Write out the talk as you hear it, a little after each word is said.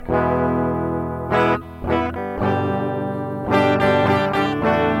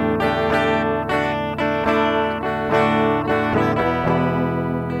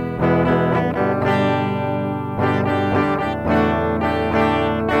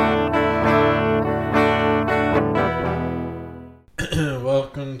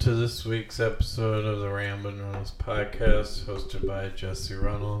this week's episode of the Ramblin' Reynolds podcast, hosted by Jesse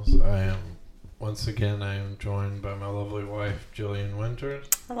Reynolds. I am joined by my lovely wife, Jillian Winters.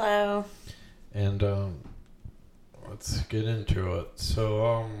 Hello. And let's get into it.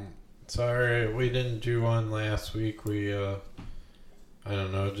 So, sorry we didn't do one last week. We,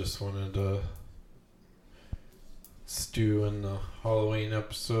 just wanted to stew in the Halloween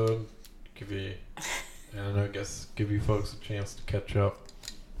episode. Give you folks a chance to catch up.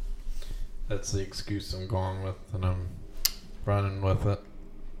 That's the excuse I'm going with, and I'm running with it.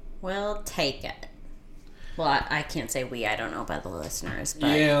 We'll take it. Well, I can't say we. I don't know about the listeners,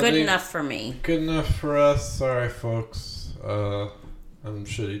 but good enough for me. Good enough for us. Sorry, folks. I'm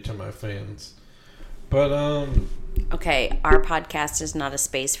shitty to my fans. But, Okay, our podcast is not a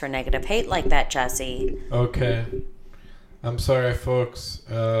space for negative hate like that, Jesse. Okay. I'm sorry, folks.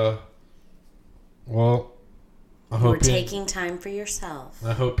 Well, I hope you're taking time for yourself.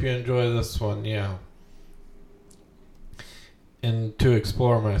 I hope you enjoy this one, yeah. And to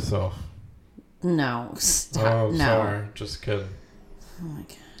explore myself. No, stop. Oh, no. Sorry. Just kidding. Oh my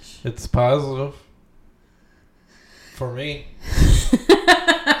gosh. It's positive. For me.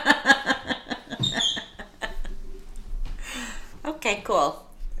 Okay, cool.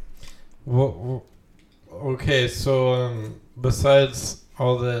 Well, okay, so besides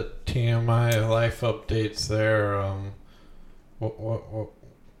all the TMI life updates there, what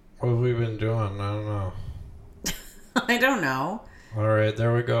have we been doing? I don't know. I don't know. All right,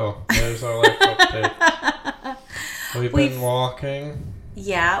 there we go. There's our life update. We've been walking.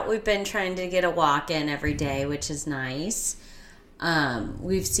 Yeah, we've been trying to get a walk in every day, which is nice.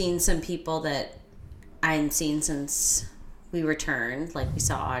 We've seen some people that I hadn't seen since we returned. Like, we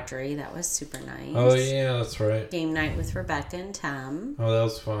saw Audrey. That was super nice. Oh, yeah, that's right. Game night with Rebecca and Tom. Oh, that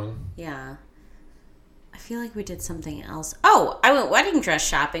was fun. Yeah. I feel like we did something else. Oh, I went wedding dress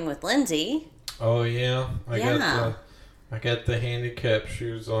shopping with Lindsay. Oh, yeah. I got the handicap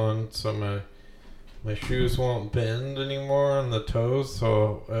shoes on, so my shoes won't bend anymore on the toes,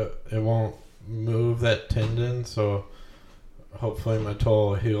 so it won't move that tendon, so hopefully my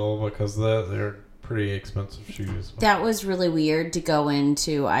toe will heal because of that. They're pretty expensive shoes. That was really weird to go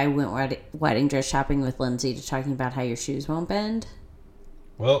into. I went wedding dress shopping with Lindsay to talking about how your shoes won't bend.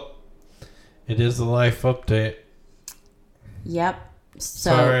 Well, it is a life update. Yep.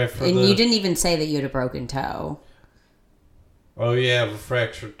 So, sorry for you didn't even say that you had a broken toe. Oh yeah, I have a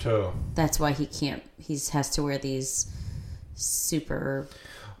fractured toe. That's why he has to wear these super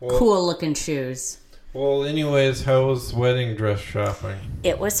cool looking shoes. Well, anyways, how was wedding dress shopping?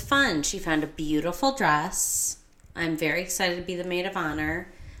 It was fun. She found a beautiful dress. I'm very excited to be the maid of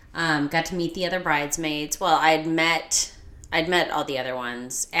honor. Got to meet the other bridesmaids. Well, I'd met all the other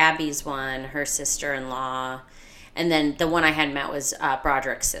ones. Abby's one, her sister-in-law, and then the one I had met was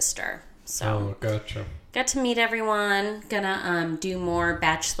Broderick's sister. So, gotcha. Got to meet everyone. Gonna do more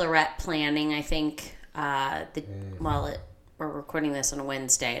bachelorette planning. I think we're recording this on a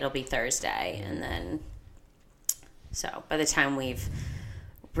Wednesday. It'll be Thursday, and then so by the time we've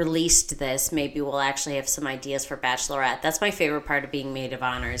released this, maybe we'll actually have some ideas for bachelorette. That's my favorite part of being maid of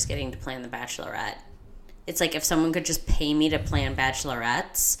honor, is getting to plan the bachelorette. It's like if someone could just pay me to plan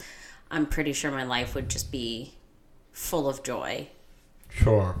bachelorettes, I'm pretty sure my life would just be full of joy.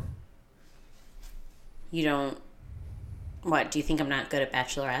 Sure. You don't... What, do you think I'm not good at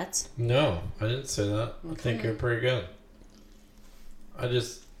bachelorettes? No, I didn't say that. Okay. I think you're pretty good. I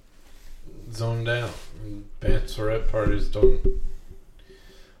just zoned out. Bachelorette parties don't...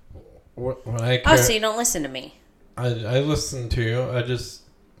 So you don't listen to me? I listened to you. I just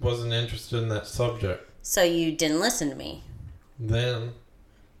wasn't interested in that subject. So you didn't listen to me? Then.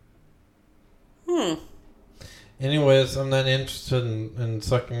 Anyways, I'm not interested in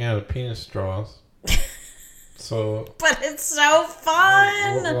sucking out of penis straws. So. But it's so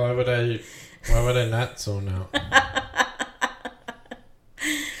fun. Why would I not zone out?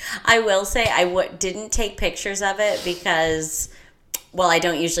 I will say I didn't take pictures of it because, well, I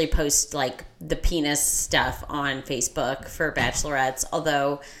don't usually post like the penis stuff on Facebook for bachelorettes.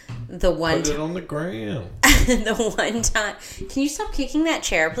 Although the one put it on the gram. The one time, can you stop kicking that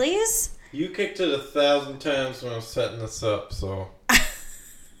chair, please? You kicked it 1,000 times when I was setting this up, so.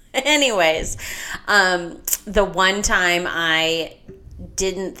 Anyways, the one time I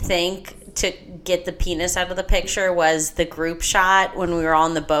didn't think to get the penis out of the picture was the group shot when we were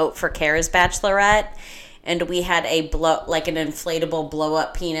on the boat for Kara's bachelorette, and we had an inflatable blow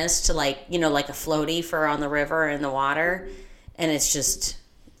up penis to like a floaty for on the river in the water, and it's just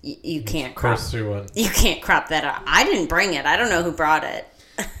you can't crop. You can't crop that out. I didn't bring it. I don't know who brought it.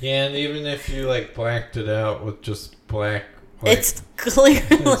 Yeah, and even if you like blacked it out with just black Like, it's clearly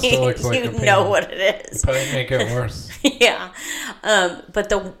like you know what it is. Probably make it worse. Yeah, but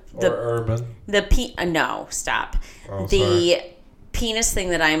the or urban. No, stop. Oh, the sorry. penis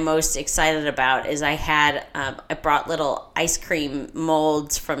thing that I'm most excited about is I brought little ice cream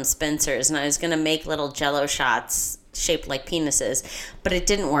molds from Spencer's, and I was gonna make little Jell-O shots shaped like penises, but it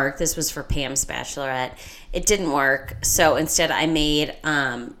didn't work. This was for Pam's bachelorette. It didn't work, so instead I made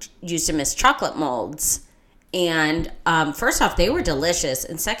used them as chocolate molds. And first off, they were delicious,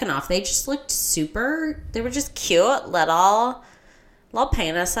 and second off, they just looked super. They were just cute, little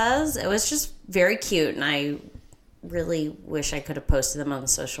penises. It was just very cute, and I really wish I could have posted them on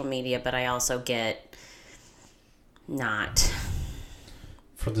social media, but I also get not.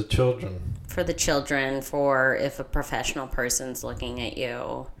 For the children. For the children, for if a professional person's looking at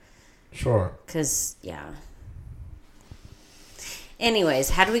you. Sure. Because, yeah.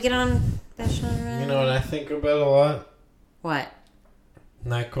 Anyways, how do we get on Bachelorette? You know what I think about a lot? What?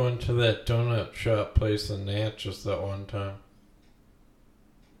 Not going to that donut shop place in Natchez that one time.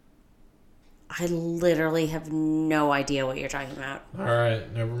 I literally have no idea what you're talking about.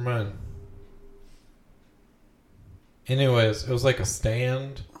 Alright, never mind. Anyways, it was like a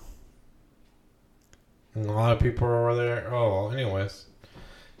stand. And a lot of people were there. Oh, anyways.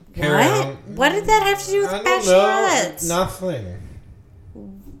 What did that have to do with Bachelorettes? Nothing.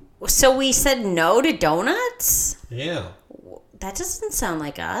 So we said no to donuts? Yeah. That doesn't sound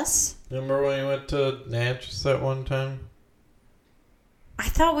like us. Remember when you went to Natchez that one time? I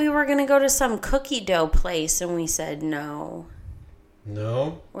thought we were going to go to some cookie dough place and we said no.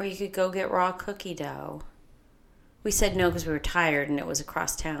 No? Or you could go get raw cookie dough. We said no because we were tired and it was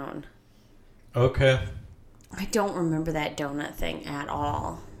across town. Okay. I don't remember that donut thing at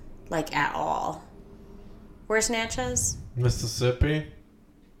all. Like, at all. Where's Natchez? Mississippi?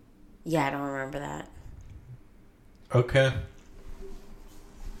 Yeah, I don't remember that. Okay.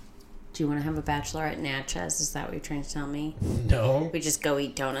 Do you want to have a bachelorette in Natchez? Is that what you're trying to tell me? No. We just go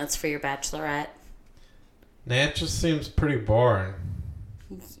eat donuts for your bachelorette? Natchez seems pretty boring.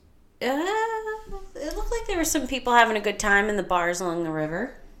 It looked like there were some people having a good time in the bars along the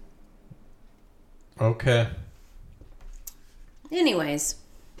river. Okay. Anyways.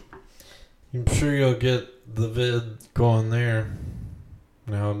 I'm sure you'll get the vid going there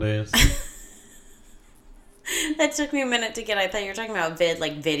nowadays. That took me a minute to get. I thought you were talking about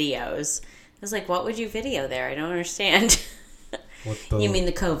like videos. I was like, what would you video there? I don't understand. You mean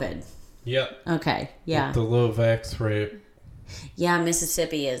the COVID? Yep. Okay, yeah. With the low vax rate. Yeah,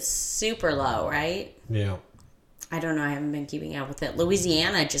 Mississippi is super low, right? Yeah. I don't know. I haven't been keeping up with it.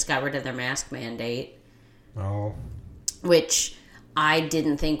 Louisiana just got rid of their mask mandate. Oh. Which I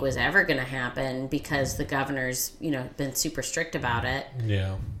didn't think was ever going to happen because the governor's, been super strict about it.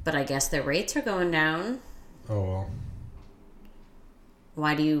 Yeah. But I guess their rates are going down. Oh, well.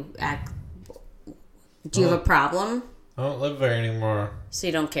 Why do you act... Do you have a problem? I don't live there anymore. So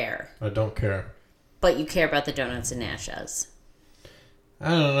you don't care? I don't care. But you care about the donuts and Natchez? I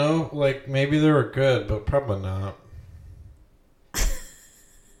don't know. Like, maybe they were good, but probably not.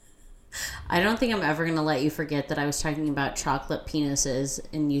 I don't think I'm ever going to let you forget that I was talking about chocolate penises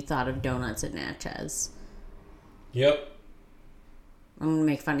and you thought of donuts and Natchez. Yep. I'm going to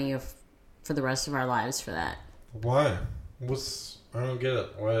make fun of you for the rest of our lives for that. Why? I don't get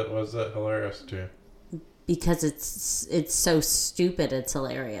it. Why was that hilarious to you? Because it's so stupid, it's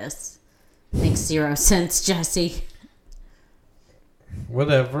hilarious. Makes zero sense, Jesse.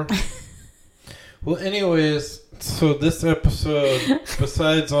 Whatever. Well, anyways, so this episode,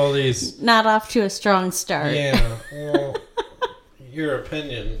 besides all these... Not off to a strong start. Yeah, well, your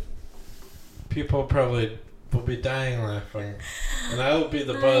opinion. People probably will be dying laughing. And I will be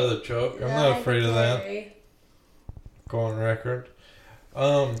the butt of the joke. I'm not afraid of that. Go on record.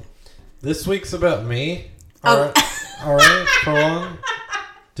 This week's about me. All right, go on.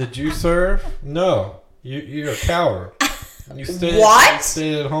 Did you serve? No. You're a coward. You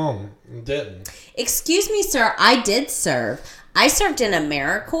stayed at home and didn't. Excuse me, sir. I did serve. I served in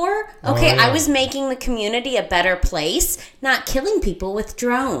AmeriCorps. Okay, I was making the community a better place, not killing people with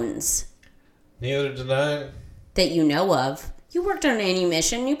drones. Neither did I. That you know of. You worked on any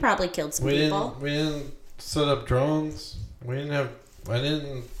mission. You probably killed some people. We didn't set up drones. I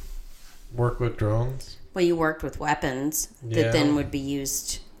didn't work with drones. Well, you worked with weapons that then would be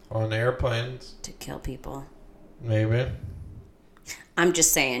used on airplanes to kill people. Maybe. I'm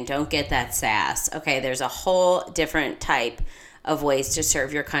just saying, don't get that sass. Okay, there's a whole different type of ways to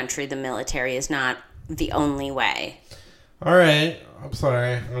serve your country. The military is not the only way. All right. I'm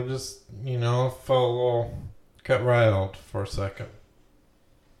sorry. I just, felt a little... got riled for a second.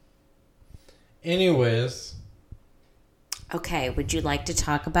 Anyways... Okay, would you like to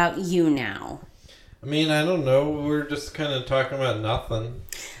talk about you now? I mean, I don't know. We're just kind of talking about nothing.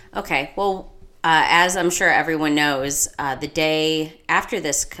 Okay, well, as I'm sure everyone knows, the day after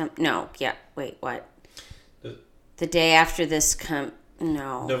this The day after this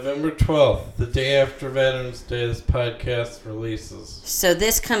November 12th, the day after Veterans Day, this podcast releases. So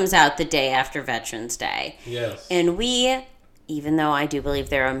this comes out the day after Veterans Day. Yes. And we, even though I do believe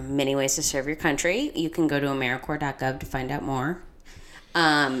there are many ways to serve your country, you can go to AmeriCorps.gov to find out more.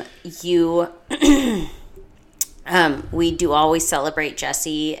 We do always celebrate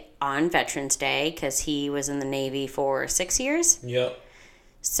Jesse on Veterans Day because he was in the Navy for 6 years. Yep.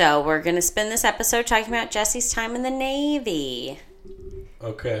 So we're going to spend this episode talking about Jesse's time in the Navy.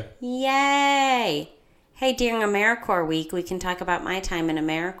 Okay. Yay! Hey, during AmeriCorps week, we can talk about my time in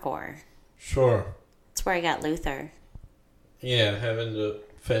AmeriCorps. Sure. That's where I got Luther. Yeah, having to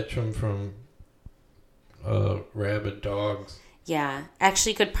fetch him from rabid dogs. Yeah.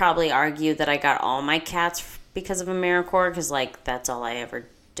 Actually, could probably argue that I got all my cats because of AmeriCorps because, that's all I ever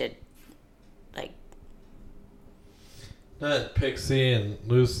did. Not Pixie and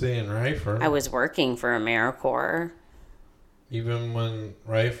Lucy and Rifer. I was working for AmeriCorps. Even when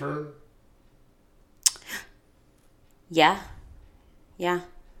Rifer? Yeah.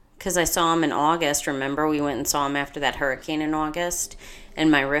 Because I saw him in August. Remember, we went and saw him after that hurricane in August.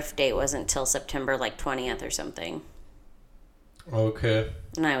 And my RIF date wasn't till September 20th or something. Okay.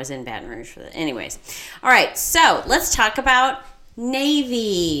 And I was in Baton Rouge for that. Anyways. All right. So let's talk about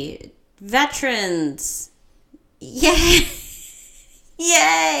Navy. Veterans. Yay!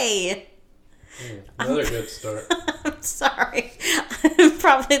 Yay! Another good start. I'm sorry. I'm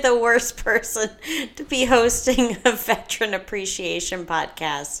probably the worst person to be hosting a veteran appreciation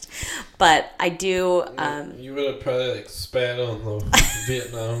podcast. But I do... you would have probably spat on the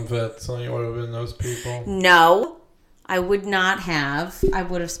Vietnam vets. So you would have been those people. No, I would not have. I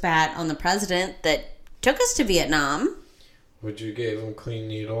would have spat on the president that took us to Vietnam. Would you give him clean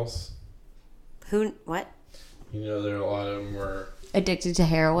needles? Who? What? There are a lot of them were addicted to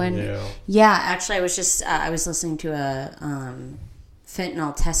heroin. Yeah. Actually, I was just I was listening to a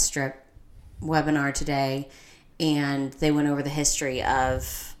fentanyl test strip webinar today, and they went over the history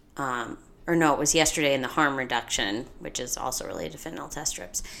of it was yesterday in the harm reduction, which is also related to fentanyl test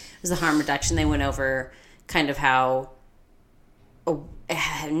strips. It was the harm reduction. They went over kind of how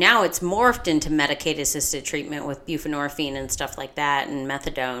now it's morphed into medicated assisted treatment with buprenorphine and stuff like that and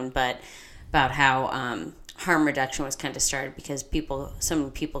methadone, but about how harm reduction was kind of started because some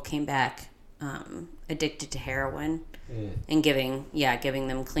people came back addicted to heroin, and giving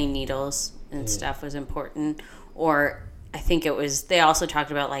them clean needles and stuff was important. Or I think they also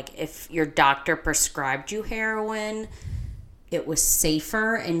talked about if your doctor prescribed you heroin, it was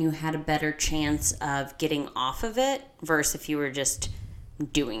safer and you had a better chance of getting off of it versus if you were just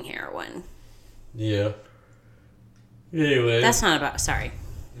doing heroin. Yeah. Anyway. That's not about... Sorry.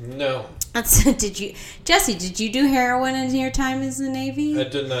 No. Jesse, did you do heroin in your time as the Navy? I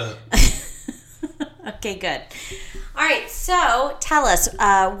did not. Okay, good. All right, so tell us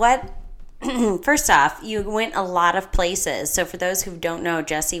what... First off, you went a lot of places. So for those who don't know,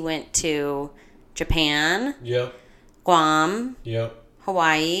 Jesse went to Japan. Yep. Guam. Yep.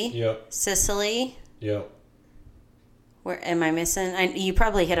 Hawaii. Yep. Sicily. Yep. Where am I missing? You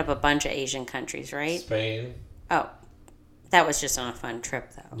probably hit up a bunch of Asian countries, right? Spain. Oh, that was just on a fun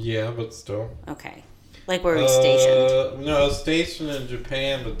trip, though. Yeah, but still. Okay. Where were you stationed? No, I was stationed in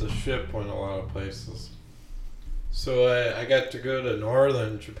Japan, but the ship went a lot of places. So I got to go to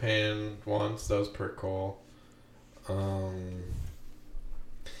northern Japan once. That was pretty cool.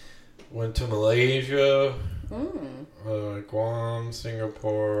 Went to Malaysia, Guam,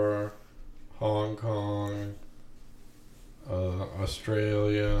 Singapore, Hong Kong,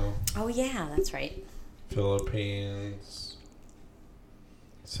 Australia. Oh, yeah, that's right. Philippines,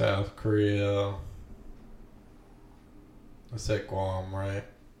 South Korea. I said Guam, right?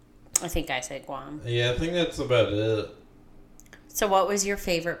 I think I said Guam. Yeah, I think that's about it. So what was your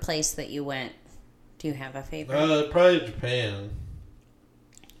favorite place that you went? Do you have a favorite? Probably Japan.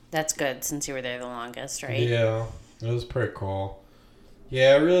 That's good since you were there the longest, right? Yeah, it was pretty cool.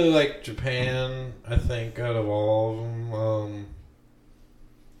 Yeah, I really like Japan, I think, out of all of them.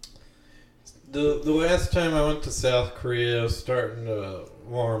 The last time I went to South Korea was starting to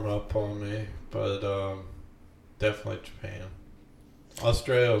warm up on me, but definitely Japan.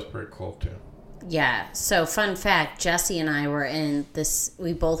 Australia was pretty cool, too. Yeah, so fun fact, Jesse and I were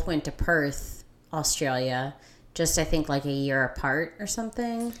we both went to Perth, Australia, just I think a year apart or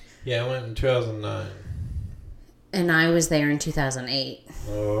something. Yeah, I went in 2009. And I was there in 2008.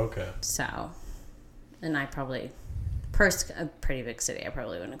 Oh, okay. So, and I probably Perth's a pretty big city. I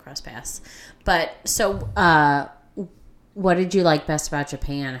probably wouldn't cross paths. But so, what did you like best about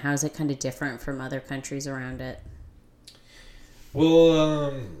Japan? How is it kind of different from other countries around it?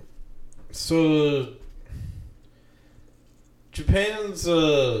 Well, so Japan's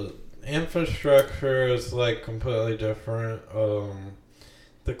infrastructure is like completely different.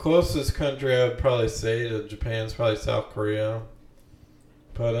 The closest country I would probably say to Japan is probably South Korea,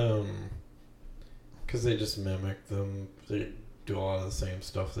 but because they just mimic them, they do a lot of the same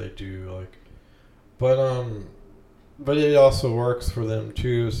stuff they do. Like, but it also works for them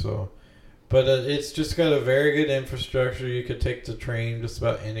too. So, but it's just got a very good infrastructure. You could take the train just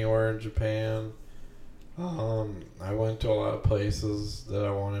about anywhere in Japan. I went to a lot of places that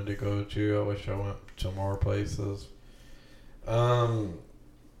I wanted to go to. I wish I went to more places.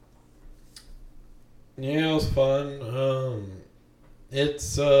 Yeah, it was fun.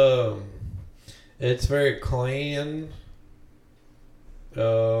 It's very clean. I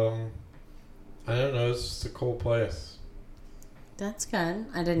don't know. It's just a cool place. That's good.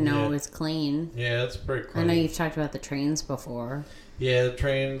 I didn't know it was clean. Yeah, it's pretty clean. I know you've talked about the trains before. Yeah, the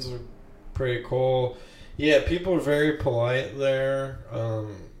trains are pretty cool. Yeah, people are very polite there.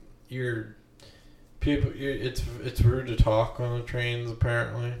 It's rude to talk on the trains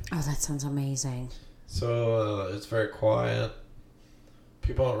apparently. Oh, that sounds amazing. So it's very quiet.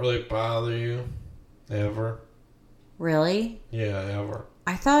 People don't really bother you, ever. Really? Yeah, ever.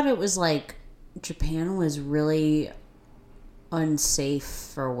 I thought it was like Japan was really unsafe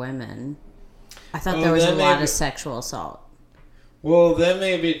for women. I thought there was a lot of sexual assault. Well, that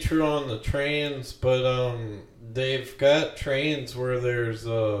may be true on the trains, but they've got trains where there's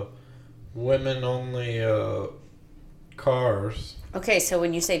women-only cars. Okay, so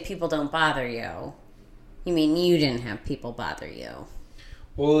when you say people don't bother you, you mean you didn't have people bother you?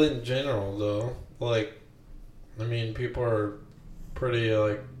 Well, in general, though, people are pretty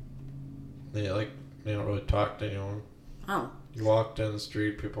they don't really talk to anyone. Oh. You walk down the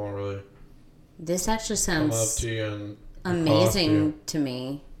street, people don't really. This actually sounds come up to you and amazing to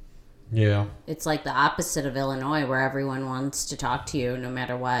me. Yeah. It's like the opposite of Illinois, where everyone wants to talk to you no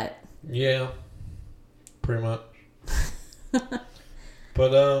matter what. Yeah. Pretty much.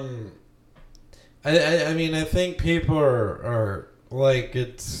 But I think people are like,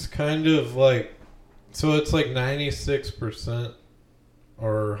 it's kind of like, so it's like 96%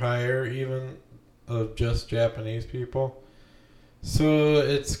 or higher even of just Japanese people. So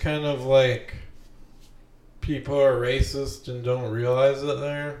it's kind of like people are racist and don't realize it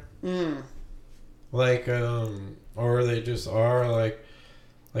there. Mm. Like, or they just are. Like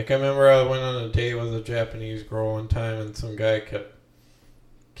I remember I went on a date with a Japanese girl one time, and some guy kept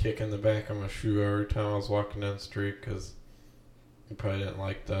kicking the back of my shoe every time I was walking down the street because he probably didn't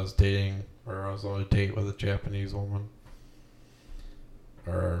like that I was dating, or I was on a date with a Japanese woman.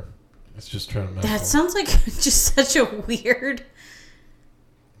 Or it's just trying to mess That up. sounds like just such a weird...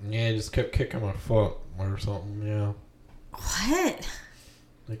 Yeah, he just kept kicking my foot or something, yeah. What?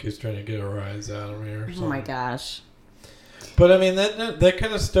 Like he was trying to get a rise out of me or something. Oh my gosh. But I mean, that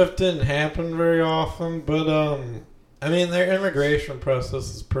kind of stuff didn't happen very often, but I mean, their immigration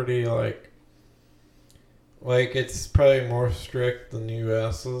process is pretty like it's probably more strict than the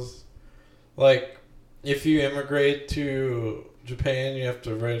U.S.'s. Like, if you immigrate to Japan, you have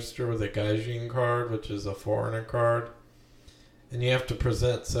to register with a gaijin card, which is a foreigner card. And you have to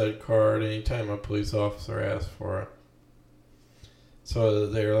present said card anytime a police officer asks for it. So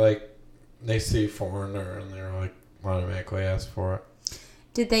they're like, they see foreigner and they're like, automatically ask for it.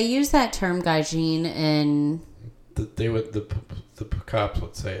 Did they use that term gaijin in... The cops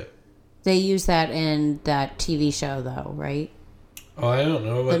would say it. They use that in that TV show, though, right? Oh, I don't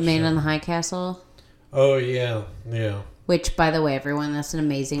know. The Man in the High Castle? Oh, yeah. Yeah. Which, by the way, everyone, that's an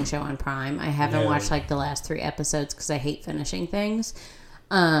amazing show on Prime. I haven't watched, the last 3 episodes because I hate finishing things.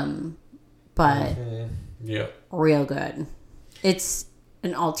 But yeah, real good. It's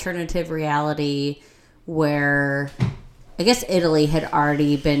an alternative reality where I guess Italy had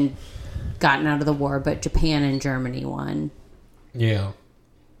already been gotten out of the war, but Japan and Germany won. Yeah.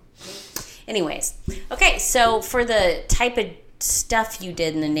 Anyways, okay, so for the type of stuff you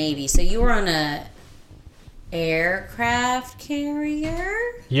did in the Navy, so you were on a aircraft carrier?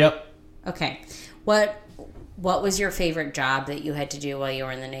 Yep. Okay. What was your favorite job that you had to do while you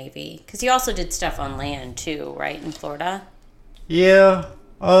were in the Navy? Because you also did stuff on land too, right, in Florida? Yeah.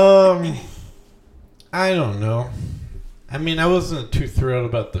 I don't know. I mean, I wasn't too thrilled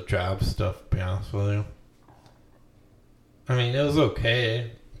about the job stuff, to be honest with you. I mean, it was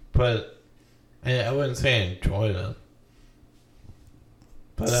okay, but I wouldn't say I enjoyed it.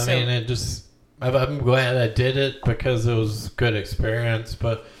 But I mean, it just I'm glad I did it because it was a good experience.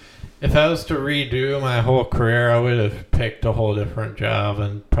 But if I was to redo my whole career, I would have picked a whole different job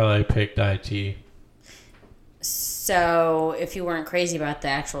and probably picked IT. So, if you weren't crazy about the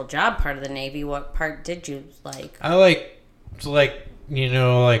actual job part of the Navy, what part did you like? I like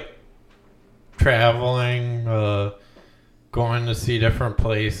traveling, going to see different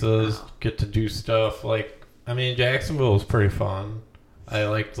places, get to do stuff. Jacksonville was pretty fun. I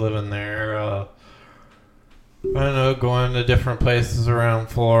liked living there. I don't know, going to different places around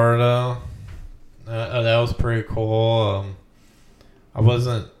Florida. That was pretty cool. I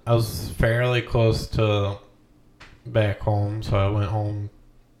was fairly close to back home, so I went home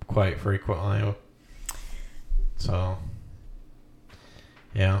quite frequently. So,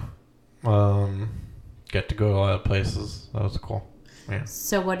 yeah. Get to go to a lot of places. That was cool. Yeah.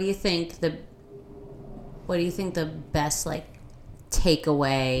 So what do you think the best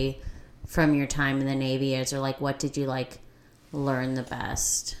takeaway from your time in the Navy is, or what did you learn the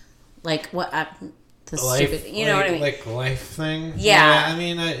best? What the life, stupid, you know what I mean? Life thing. Yeah.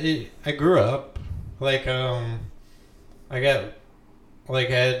 I grew up I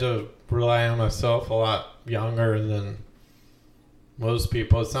had to rely on myself a lot younger than most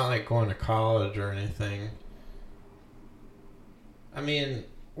people. It's not like going to college or anything. You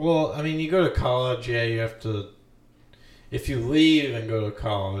go to college, yeah, you have to, if you leave and go to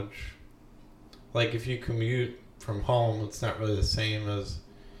college, if you commute from home, it's not really the same as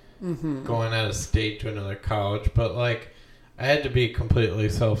going out of state to another college. But, I had to be completely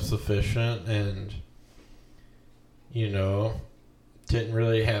self-sufficient and, didn't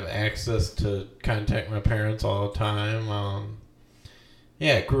really have access to contact my parents all the time.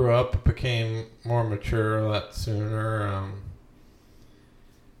 I grew up, became more mature a lot sooner.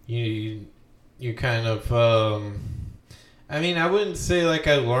 You kind of, I wouldn't say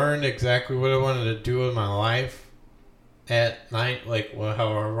I learned exactly what I wanted to do with my life at night,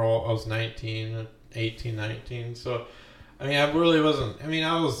 however old I was 18, 19. So, I really wasn't,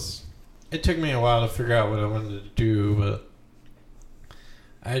 it took me a while to figure out what I wanted to do, but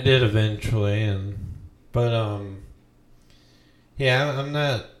I did eventually. I'm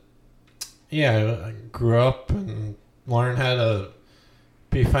not, I grew up and learned how to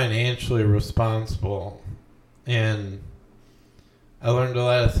be financially responsible, and I learned a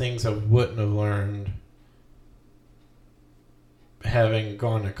lot of things I wouldn't have learned having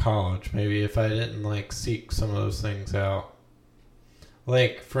gone to college, maybe if I didn't seek some of those things out.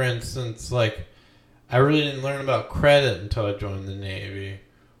 For instance, I really didn't learn about credit until I joined the Navy,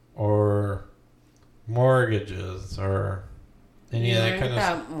 or mortgages, or any of that kind of stuff.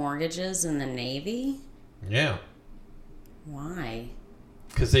 You learned about mortgages in the Navy? Yeah. Why?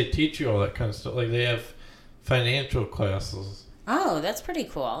 Because they teach you all that kind of stuff. They have financial classes. Oh, that's pretty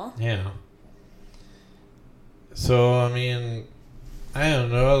cool. Yeah. So, I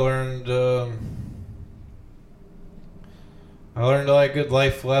don't know. I learned a lot of good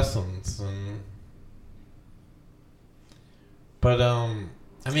life lessons, but I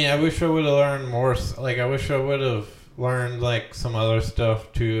wish I would have learned more. I wish I would have learned some other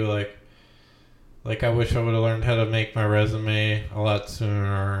stuff too. I wish I would have learned how to make my resume a lot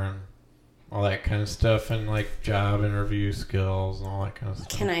sooner and all that kind of stuff, and job interview skills and all that kind of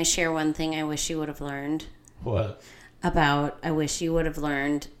stuff. Can I share one thing I wish you would have learned? What? I wish you would have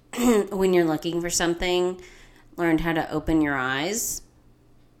learned when you're looking for something, learned how to open your eyes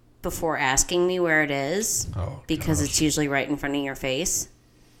before asking me where it is. Oh, because it's usually right in front of your face.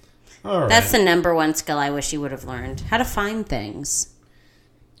 All right. That's the number one skill I wish you would have learned. How to find things.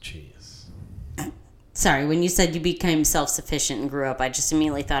 Jeez. Sorry, when you said you became self-sufficient and grew up, I just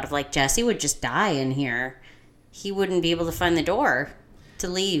immediately thought of Jesse would just die in here. He wouldn't be able to find the door to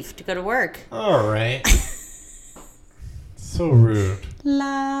leave, to go to work. All right. So rude.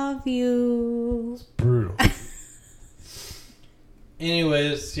 Love you. It's brutal.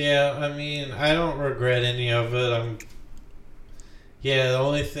 Anyways, yeah, I don't regret any of it. The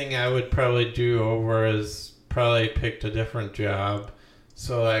only thing I would probably do over is probably picked a different job,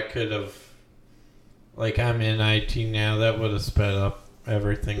 so I could have, I'm in IT now, that would have sped up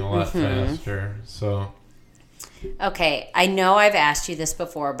everything a lot faster, so. Okay, I know I've asked you this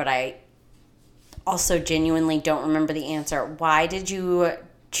before, but I also genuinely don't remember the answer. Why did you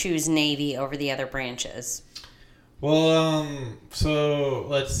choose Navy over the other branches? Well, so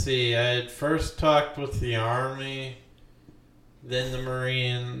let's see. I had first talked with the Army, then the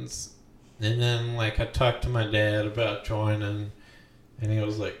Marines, and then I talked to my dad about joining, and he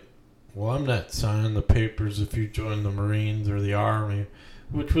was like, well, I'm not signing the papers if you join the Marines or the Army,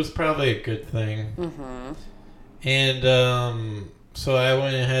 which was probably a good thing. Mm-hmm. And so I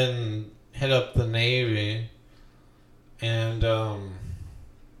went ahead and hit up the Navy, and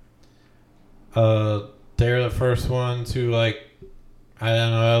they're the first ones who, like, I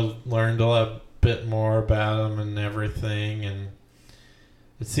don't know, I learned a bit more about them and everything, and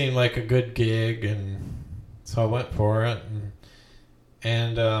it seemed like a good gig, and so I went for it,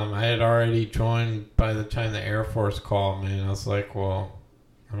 and I had already joined by the time the Air Force called me, and I was like, well,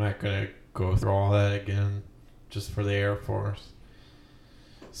 I'm not going to go through all that again just for the Air Force.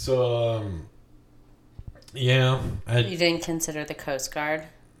 So, yeah. You didn't consider the Coast Guard?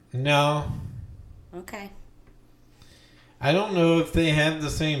 No. Okay. I don't know if they have the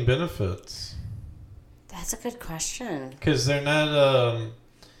same benefits. That's a good question. Because they're not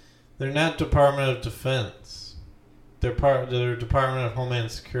Department of Defense. They're Department of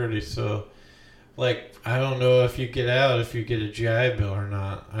Homeland Security. So, like, I don't know if you get out if you get a GI Bill or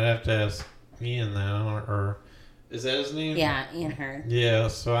not. I'd have to ask Ian that, or is that his name? Yeah, Ian Hurd. Yeah,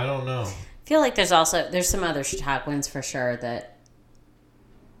 so I don't know. I feel like there's some other Chautauquans for sure that.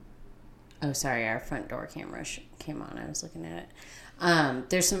 Oh, sorry, our front door camera came on. I was looking at it.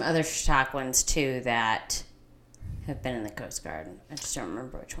 There's some other Chautauquans too that have been in the Coast Guard. I just don't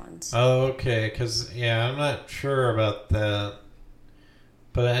remember which ones. Oh, okay. Because, yeah, I'm not sure about that.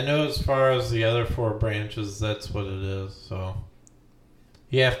 But I know as far as the other 4 branches, that's what it is. So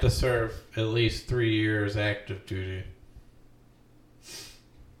you have to serve at least 3 years active duty.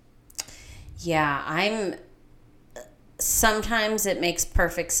 Yeah, sometimes it makes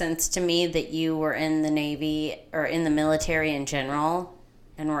perfect sense to me that you were in the Navy or in the military in general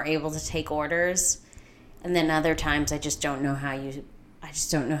and were able to take orders. And then other times I just don't know how you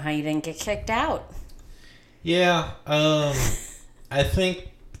didn't get kicked out. Yeah, I think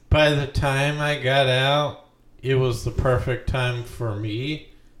by the time I got out, it was the perfect time for me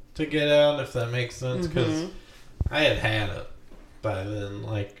to get out, if that makes sense, because I had it by then.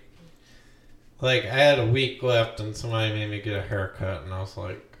 Like I had a week left, and somebody made me get a haircut, and I was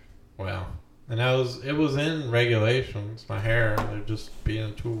like, wow. And it was in regulations, my hair, they're just being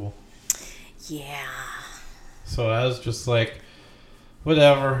a tool. Yeah. So I was just like,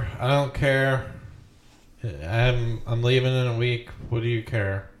 whatever, I don't care. I'm leaving in a week. What do you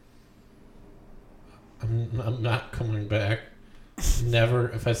care? I'm not coming back. Never.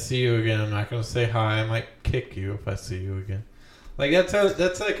 If I see you again, I'm not going to say hi. I might kick you if I see you again. Like that's how I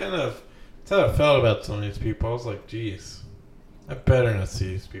felt about some of these people. I was like, geez, I better not see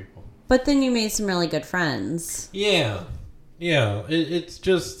these people. But then you made some really good friends. Yeah. It's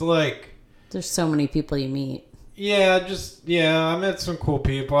just like there's so many people you meet. Yeah, I met some cool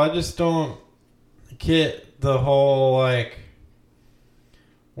people. I just don't get the whole, like,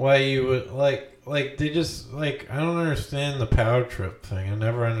 why you would, like, they just, like, I don't understand the power trip thing. I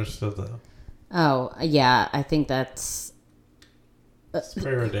never understood that. Oh, yeah, I think that's... It's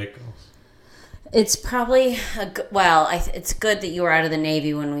very ridiculous. It's probably, it's good that you were out of the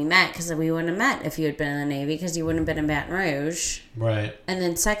Navy when we met, because we wouldn't have met if you had been in the Navy, because you wouldn't have been in Baton Rouge. Right. And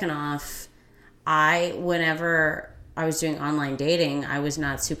then second off, whenever I was doing online dating, I was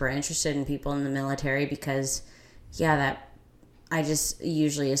not super interested in people in the military because, I just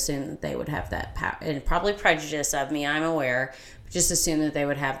usually assumed that they would have that power, and probably prejudice of me, I'm aware, but just assume that they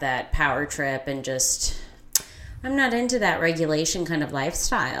would have that power trip and just, I'm not into that regulation kind of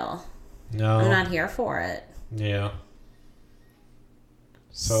lifestyle. No. I'm not here for it. Yeah.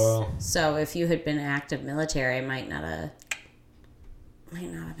 So if you had been active military, I might not have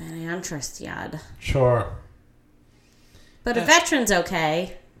been interested. Sure. But a veteran's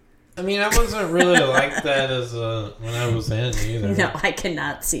okay. I mean, I wasn't really like that when I was in either. No, I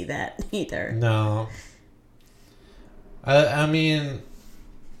cannot see that either. No. I mean,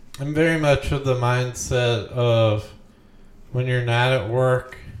 I'm very much of the mindset of when you're not at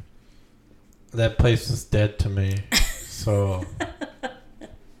work, that place is dead to me. So,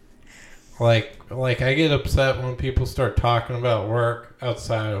 like I get upset when people start talking about work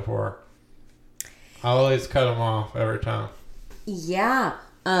outside of work. I always cut them off every time. Yeah.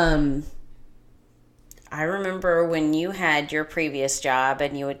 I remember when you had your previous job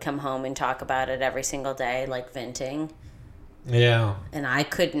and you would come home and talk about it every single day, like venting. Yeah. And I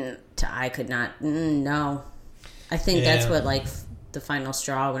could not, no. I think that's what, like, the final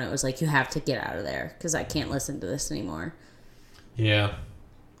straw when it was like, you have to get out of there because I can't listen to this anymore. Yeah.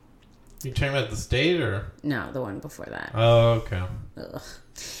 You talking about the state or? No, the one before that. Oh, okay. Ugh.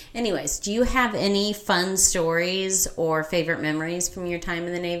 Anyways, do you have any fun stories or favorite memories from your time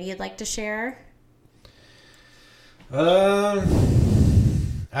in the Navy you'd like to share? I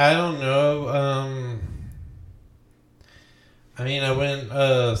don't know. I mean, I went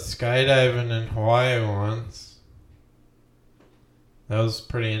skydiving in Hawaii once. That was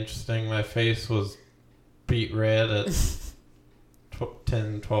pretty interesting. My face was beat red at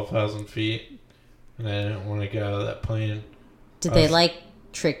 12,000 feet. And I didn't want to get out of that plane. Did they,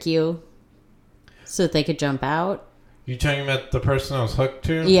 trick you so that they could jump out? You talking about the person I was hooked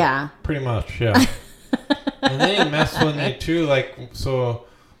to? Yeah. Pretty much, yeah. And then he messed with me, too. So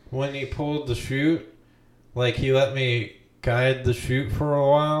when he pulled the chute, he let me guide the chute for a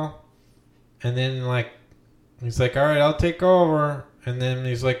while. And then, he's like, all right, I'll take over. And then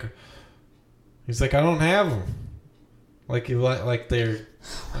he's like, I don't have them. They're...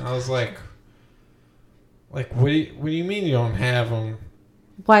 I was like, what do you mean you don't have them?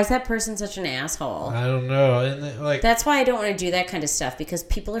 Why is that person such an asshole? I don't know. And that's why I don't want to do that kind of stuff, because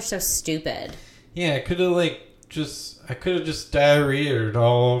people are so stupid. Yeah, I could have just diarrheaed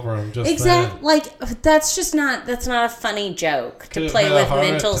all over him. Just exactly. That's not a funny joke to play with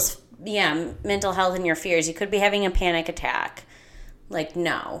mental health and your fears. You could be having a panic attack.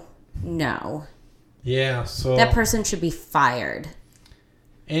 No. Yeah, so that person should be fired.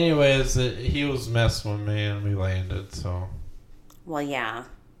 Anyways, he was messing with me and we landed, so. Well, yeah.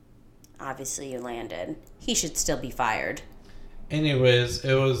 Obviously you landed. He should still be fired. Anyways,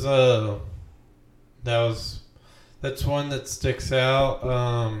 it was, that's one that sticks out.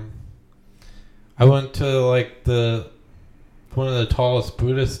 I went to, one of the tallest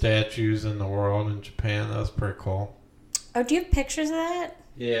Buddha statues in the world in Japan. That was pretty cool. Oh, do you have pictures of that?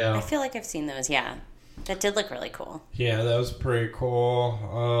 Yeah. I feel like I've seen those, yeah. That did look really cool. Yeah, that was pretty cool.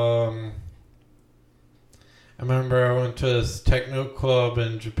 I remember I went to this techno club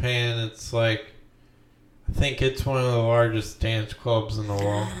in Japan. It's I think it's one of the largest dance clubs in the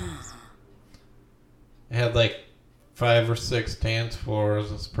world. It had 5 or 6 dance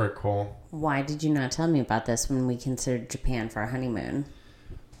floors. It's pretty cool. Why did you not tell me about this when we considered Japan for our honeymoon?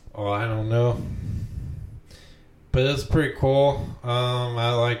 Oh, I don't know. But it's pretty cool.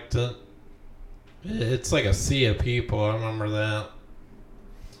 I liked it. It's like a sea of people. I remember that.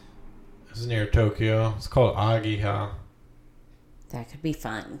 It was near Tokyo. It's called Agiha. That could be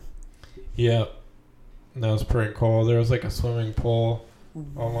fun. Yep. That was pretty cool. There was a swimming pool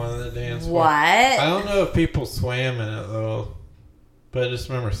on one of the dance floors. What? I don't know if people swam in it, though. But I just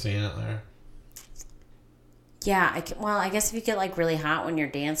remember seeing it there. Yeah, I guess if you get really hot when you're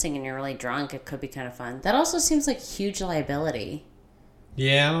dancing and you're really drunk, it could be kind of fun. That also seems like huge liability.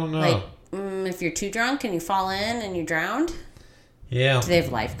 Yeah, I don't know. If you're too drunk and you fall in and you drowned? Yeah. Do they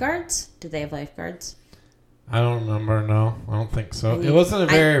have lifeguards? I don't remember, no. I don't think so. It wasn't a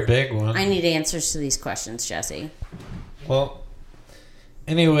very big one. I need answers to these questions, Jesse. Well,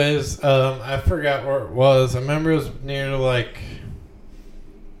 anyways, I forgot where it was. I remember it was near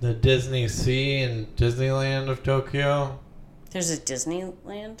the Disney Sea in Disneyland of Tokyo. There's a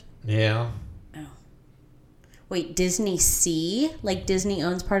Disneyland? Yeah. Oh. Wait, Disney Sea? Disney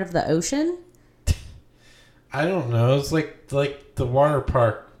owns part of the ocean? I don't know. It's like the water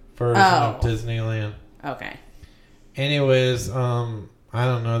park version of Disneyland. Okay. Anyways, I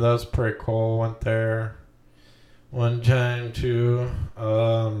don't know. That was pretty cool. Went there one time too.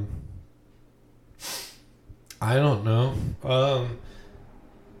 I don't know.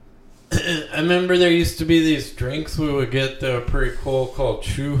 I remember there used to be these drinks we would get that were pretty cool called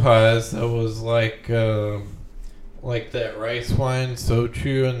chuhais. That was like that rice wine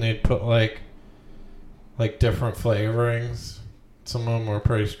soju, and they'd put like different flavorings. Some of them were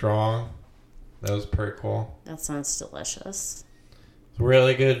pretty strong. That was pretty cool. That sounds delicious.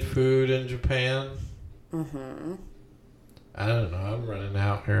 Really good food in Japan. Mm-hmm. I don't know. I'm running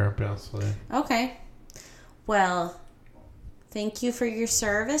out here, I'll be honest with you. Okay. Well, thank you for your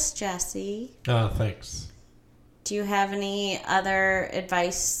service, Jesse. Oh, thanks. Do you have any other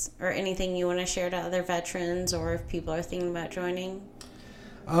advice or anything you want to share to other veterans, or if people are thinking about joining?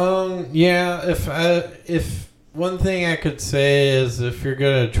 Yeah, if one thing I could say is if you're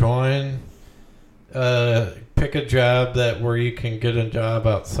going to join, pick a job where you can get a job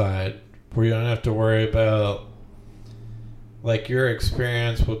outside, where you don't have to worry about, your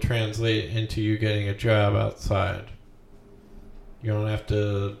experience will translate into you getting a job outside. You don't have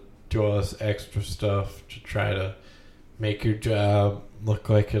to do all this extra stuff to try to make your job look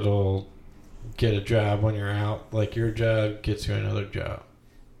like it'll get a job when you're out. Your job gets you another job.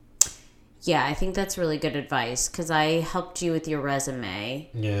 Yeah, I think that's really good advice, because I helped you with your resume.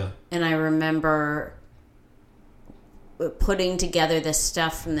 Yeah. And I remember putting together this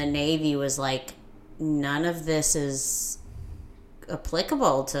stuff from the Navy was none of this is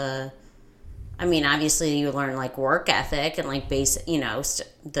applicable to... I mean, obviously you learn work ethic and basic,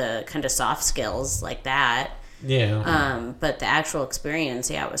 the kind of soft skills like that. Yeah. But the actual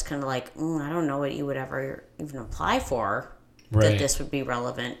experience, it was kind of I don't know what you would ever even apply for. that this would be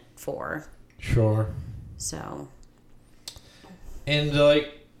relevant for. Sure. So. And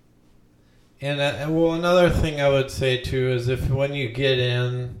another thing I would say too is when you get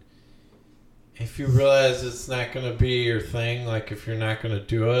in, if you realize it's not going to be your thing, like if you're not going to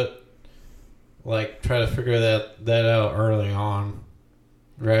do it, like try to figure that out early on,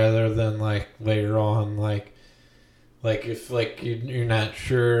 rather than like later on, like if like you're not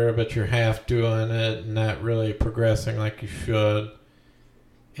sure but you're half doing it and not really progressing like you should,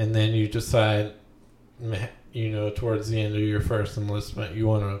 and then you decide, towards the end of your first enlistment you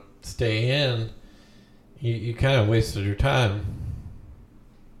want to stay in, you kind of wasted your time.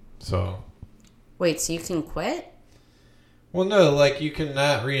 So. Wait, so you can quit? Well, no, like you can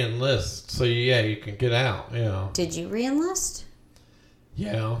not re-enlist. So you can get out, Did you re-enlist?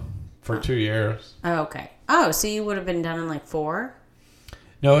 Yeah, for 2 years. Oh, okay. Oh, so you would have been done in like 4?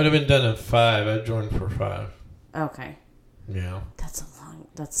 No, it would have been done in 5. I joined for 5. Okay. Yeah.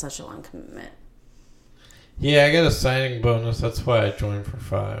 That's such a long commitment. Yeah, I got a signing bonus. That's why I joined for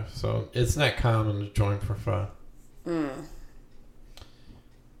 5. So it's not common to join for 5.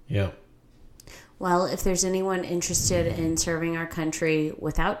 Yeah. Well, if there's anyone interested in serving our country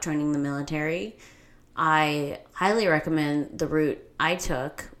without joining the military, I highly recommend the route I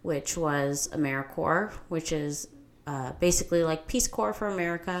took, which was AmeriCorps, which is basically like Peace Corps for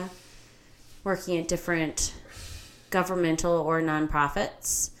America, working at different governmental or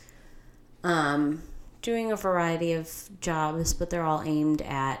nonprofits, doing a variety of jobs, but they're all aimed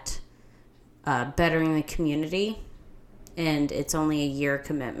at bettering the community, and it's only a year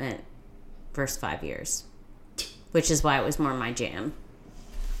commitment versus 5 years, which is why it was more my jam.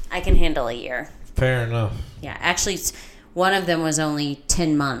 I can handle a year. Fair enough. Yeah, actually, one of them was only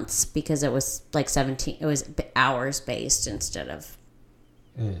 10 months because it was like 17. It was hours based instead of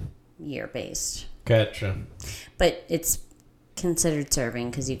year based. Gotcha. But it's considered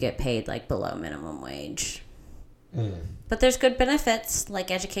serving because you get paid like below minimum wage. But there's good benefits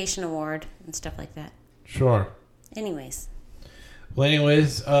like education award and stuff like that. Sure. Anyways,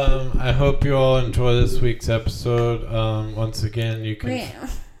 I hope you all enjoy this week's episode. Once again, you can. Yeah.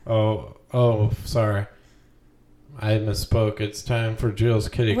 Oh, sorry. I misspoke. It's time for Jill's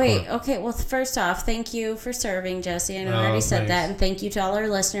Kitty Corner. Okay. Well, first off, thank you for serving, Jesse. I know I already said that. And thank you to all our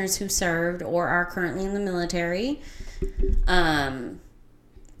listeners who served or are currently in the military. And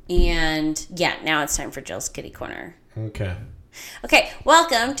yeah, now it's time for Jill's Kitty Corner. Okay. Okay,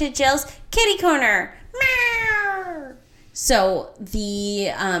 welcome to Jill's Kitty Corner. Meow. So the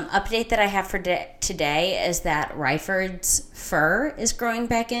update that I have for today is that Ryford's fur is growing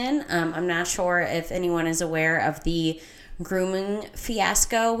back in. I'm not sure if anyone is aware of the grooming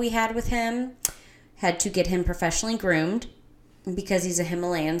fiasco we had with him. Had to get him professionally groomed because he's a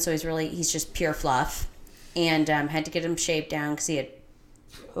Himalayan, so he's just pure fluff. And had to get him shaved down because he had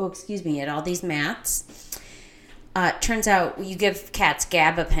all these mats. Turns out you give cats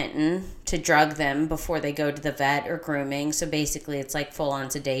gabapentin to drug them before they go to the vet or grooming. So basically it's like full-on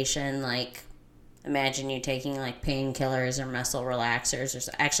sedation. Like imagine you taking like painkillers or muscle relaxers.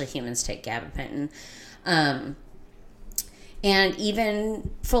 Or actually humans take gabapentin. And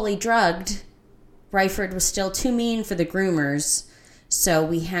even fully drugged, Ryford was still too mean for the groomers. So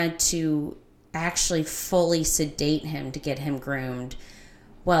we had to actually fully sedate him to get him groomed.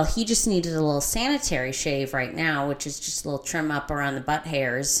 Well, he just needed a little sanitary shave right now, which is just a little trim up around the butt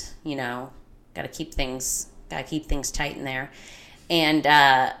hairs. Gotta keep things tight in there. And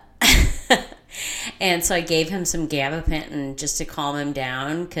and so I gave him some gabapentin just to calm him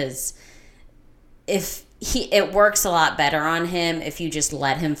down, because it works a lot better on him if you just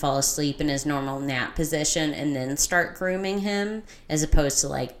let him fall asleep in his normal nap position and then start grooming him, as opposed to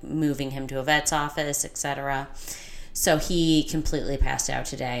like moving him to a vet's office, etc. So he completely passed out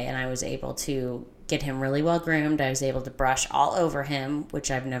today, and I was able to get him really well groomed. I was able to brush all over him,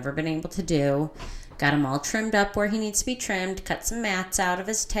 which I've never been able to do. Got him all trimmed up where he needs to be trimmed, cut some mats out of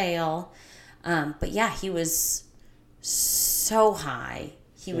his tail. But yeah, he was so high.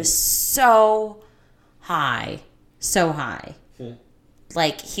 He was so high.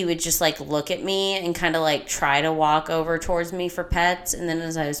 Like, he would just like look at me and kind of like try to walk over towards me for pets. And then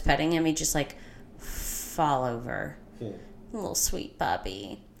as I was petting him, he'd just like fall over. Little sweet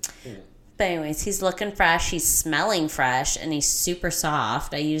puppy. But anyways, he's looking fresh. He's smelling fresh, and he's super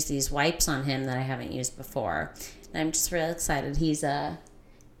soft. I use these wipes on him that I haven't used before, and I'm just really excited. He's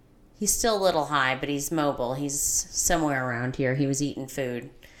still a little high, but he's mobile. He's somewhere around here. He was eating food.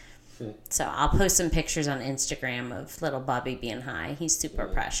 So I'll post some pictures on Instagram of little Bubby being high. He's super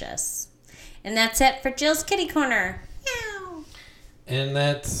precious. And that's it for Jill's Kitty Corner. Meow. And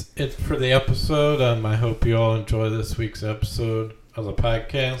that's it for the episode. I hope you all enjoy this week's episode of the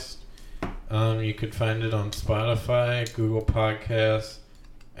podcast. You could find it on Spotify, Google Podcasts,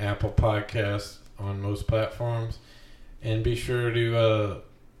 Apple Podcasts, on most platforms. And be sure to,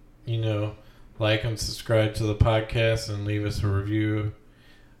 like and subscribe to the podcast and leave us a review.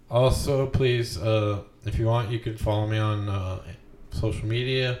 Also, please, if you want, you can follow me on social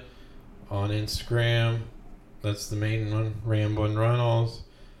media, on Instagram. That's the main one, Ramblin' Reynolds.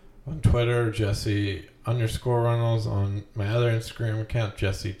 On Twitter, Jesse_Reynolds. On my other Instagram account,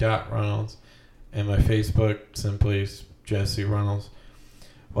 Jesse.Reynolds. And my Facebook, simply Jesse Reynolds.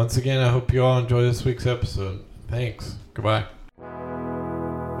 Once again, I hope you all enjoy this week's episode. Thanks. Goodbye.